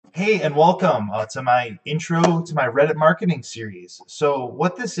Hey, and welcome to my intro to my Reddit marketing series. So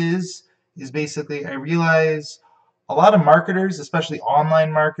what this is basically I realize a lot of marketers, especially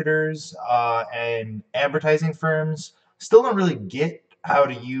online marketers and advertising firms, still don't really get how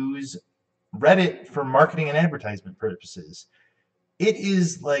to use Reddit for marketing and advertisement purposes. It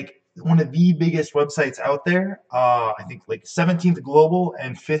is like one of the biggest websites out there. I think like 17th global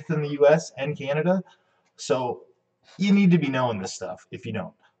and 5th in the US and Canada. So you need to be knowing this stuff if you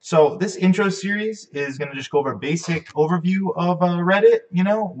don't. So this intro series is going to just go over a basic overview of Reddit,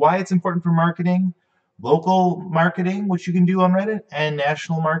 why it's important for marketing, local marketing, which you can do on Reddit, and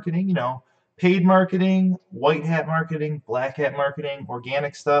national marketing, paid marketing, white hat marketing, black hat marketing,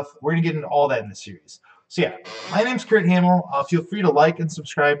 organic stuff. We're going to get into all that in the series. So yeah, my name's Hamel. Feel free to like and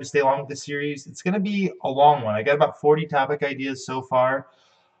subscribe to stay along with this series. It's going to be a long one. I got about 40 topic ideas so far.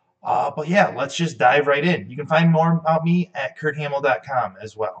 But yeah, let's just dive right in. You can find more about me at kurthamel.com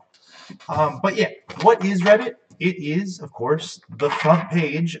as well. But yeah, what is Reddit? It is, of course, the front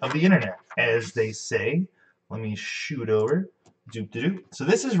page of the internet, as they say. Let me shoot over. Doop-de-doop. So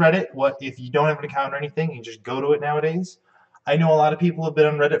this is Reddit. What if you don't have an account or anything, you just go to it nowadays. I know a lot of people have been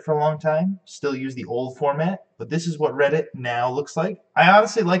on Reddit for a long time, still use the old format, but this is what Reddit now looks like. I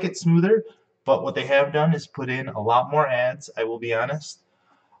honestly like it smoother, but what they have done is put in a lot more ads, I will be honest.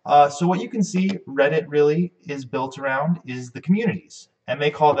 So what you can see Reddit really is built around is the communities, and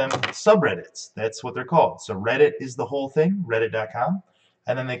they call them subreddits. That's what they're called. So Reddit is the whole thing, reddit.com,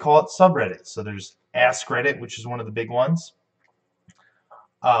 and then they call it subreddits. So there's Ask Reddit, which is one of the big ones.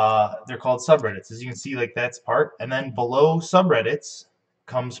 They're called subreddits. As you can see, like that's part, and then below subreddits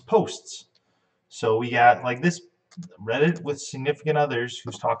comes posts. So we got like this Reddit with significant others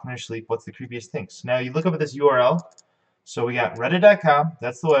who's talking in their sleep. What's the creepiest thing? So now you look up at this URL. So we got reddit.com,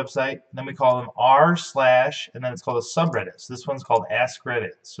 that's the website, then we call them r slash, and then it's called a subreddit. So this one's called Ask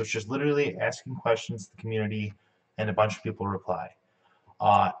Reddit. So it's just literally asking questions to the community, and a bunch of people reply.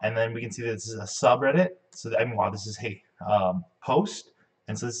 And then we can see that this is a subreddit. So I mean, wow, this is post,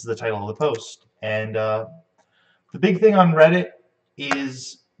 and so this is the title of the post. And the big thing on Reddit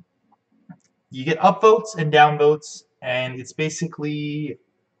is you get upvotes and downvotes, and it's basically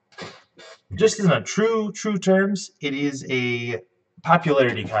just in a true terms, it is a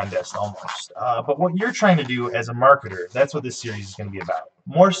popularity contest almost. But what you're trying to do as a marketer, that's what this series is going to be about.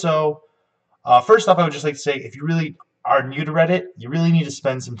 More so, first off, I would just like to say, if you really are new to Reddit, you really need to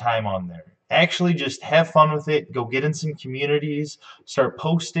spend some time on there. Actually, just have fun with it. Go get in some communities, start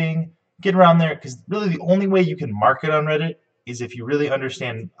posting, get around there, because really the only way you can market on Reddit is if you really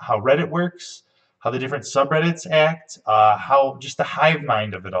understand how Reddit works, how the different subreddits act, how just the hive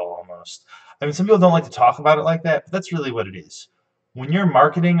mind of it all almost. I mean, some people don't like to talk about it like that, but that's really what it is. When you're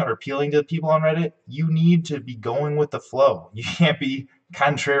marketing or appealing to people on Reddit, you need to be going with the flow. You can't be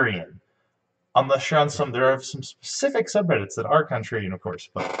contrarian. Unless you're on there are some specific subreddits that are contrarian, of course,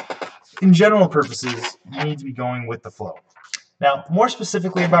 but in general purposes, you need to be going with the flow. Now, more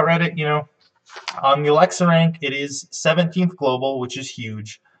specifically about Reddit, on the Alexa rank, it is 17th global, which is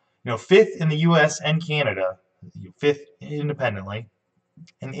huge. 5th in the US and Canada, 5th independently,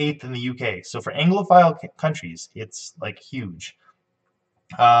 and 8th in the UK. So for Anglophile countries, it's like huge.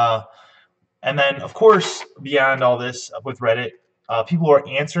 And then, of course, beyond all this with Reddit, people who are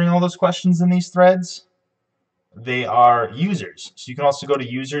answering all those questions in these threads, they are users. So you can also go to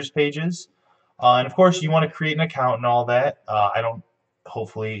users pages. And of course, you want to create an account and all that.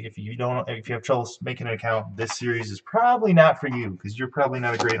 Hopefully, if you have trouble making an account, this series is probably not for you because you're probably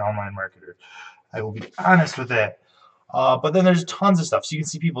not a great online marketer. I will be honest with that. But then there's tons of stuff. So you can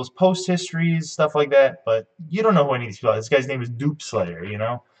see people's post histories, stuff like that. But you don't know who any of these people are. This guy's name is Dupe Slayer,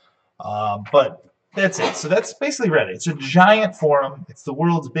 But that's it. So that's basically Reddit. It's a giant forum. It's the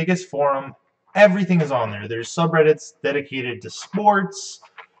world's biggest forum. Everything is on there. There's subreddits dedicated to sports,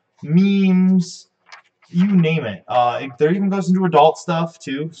 memes, you name it. There even goes into adult stuff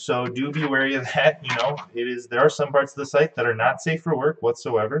too, so do be wary of that. There are some parts of the site that are not safe for work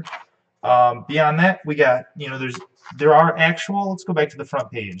whatsoever. Beyond that, we got there are actual. Let's go back to the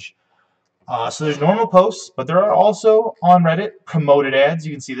front page. So there's normal posts, but there are also on Reddit promoted ads.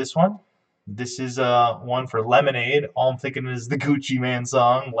 You can see this one. This is one for Lemonade. All I'm thinking is the Gucci Mane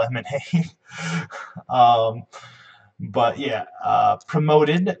song, Lemonade. But yeah,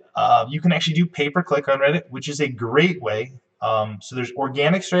 promoted. You can actually do pay-per-click on Reddit, which is a great way. So there's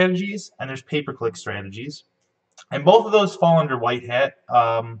organic strategies and there's pay-per-click strategies. And both of those fall under white hat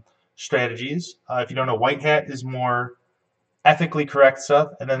strategies. If you don't know, white hat is more ethically correct stuff.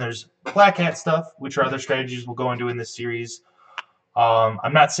 And then there's black hat stuff, which are other strategies we'll go into in this series.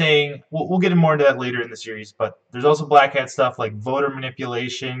 I'm not saying we'll get more into that later in the series, but there's also black hat stuff like voter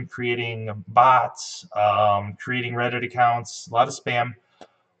manipulation, creating bots, creating Reddit accounts, a lot of spam.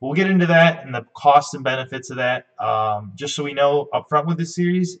 We'll get into that and the costs and benefits of that. Just so we know up front with this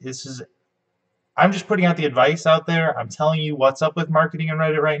series, I'm just putting out the advice out there. I'm telling you what's up with marketing on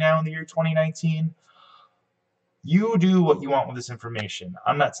Reddit right now in the year 2019. You do what you want with this information.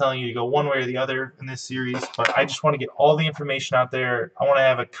 I'm not telling you to go one way or the other in this series, but I just want to get all the information out there. I want to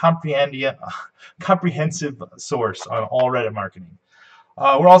have a comprehensive source on all Reddit marketing.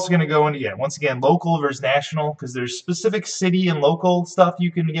 We're also going to go into, once again, local versus national, because there's specific city and local stuff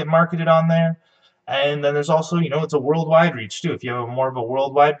you can get marketed on there. And then there's also, it's a worldwide reach, too. If you have more of a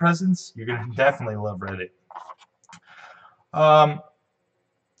worldwide presence, you're going to definitely love Reddit.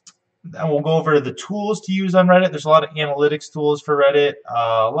 And we'll go over the tools to use on Reddit. There's a lot of analytics tools for Reddit,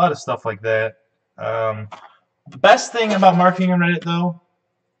 a lot of stuff like that. The best thing about marketing on Reddit, though,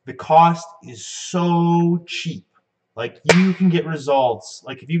 the cost is so cheap. Like, you can get results.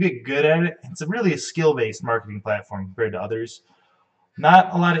 Like, if you get good at it, it's really a skill-based marketing platform compared to others.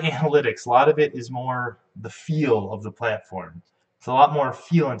 Not a lot of analytics. A lot of it is more the feel of the platform. It's a lot more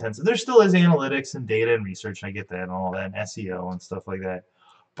feel intensive. There still is analytics and data and research, and I get that and all that, and SEO and stuff like that.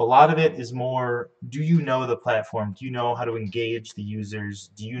 But a lot of it is more, do you know the platform? Do you know how to engage the users?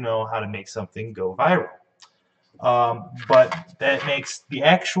 Do you know how to make something go viral? But that makes the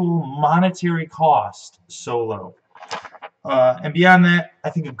actual monetary cost so low. And beyond that, I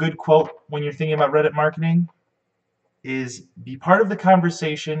think a good quote when you're thinking about Reddit marketing is be part of the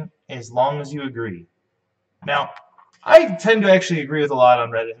conversation as long as you agree. Now, I tend to actually agree with a lot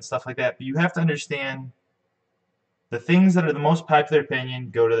on Reddit and stuff like that, but you have to understand the things that are the most popular opinion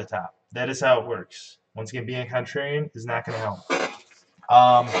go to the top. That is how it works. Once again, being a contrarian is not going to help.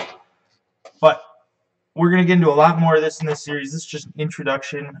 But we're going to get into a lot more of this in this series. This is just an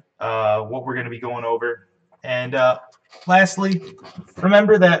introduction, what we're going to be going over. And lastly,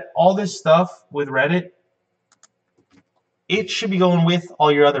 remember that all this stuff with Reddit, it should be going with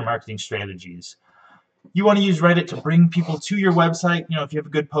all your other marketing strategies. You want to use Reddit to bring people to your website, if you have a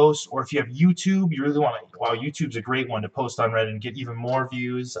good post, or if you have YouTube, you really want to, wow, YouTube's a great one to post on Reddit and get even more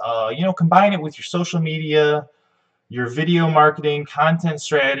views. Combine it with your social media, your video marketing, content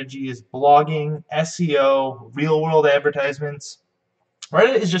strategies, blogging, SEO, real-world advertisements.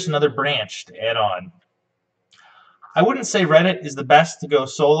 Reddit is just another branch to add on. I wouldn't say Reddit is the best to go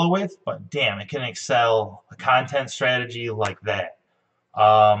solo with, but damn, it can excel a content strategy like that.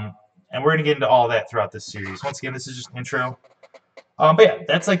 And we're going to get into all that throughout this series. Once again, this is just an intro. But yeah,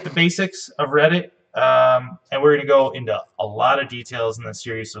 that's like the basics of Reddit. And we're going to go into a lot of details in this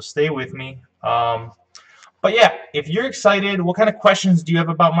series, so stay with me. But yeah, if you're excited, what kind of questions do you have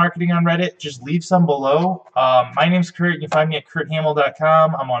about marketing on Reddit? Just leave some below. My name's Kurt. You can find me at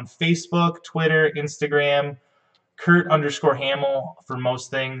kurthamel.com. I'm on Facebook, Twitter, Instagram, Kurt_Hamel for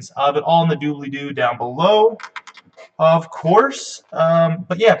most things. I'll have it all in the doobly-doo down below, of course.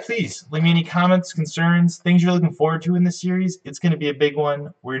 But yeah, please leave me any comments, concerns, things you're looking forward to in this series. It's going to be a big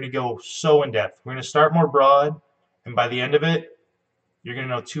one. We're going to go so in-depth. We're going to start more broad, and by the end of it, you're going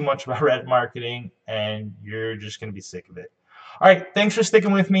to know too much about Reddit marketing, and you're just going to be sick of it. All right, thanks for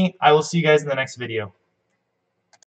sticking with me. I will see you guys in the next video.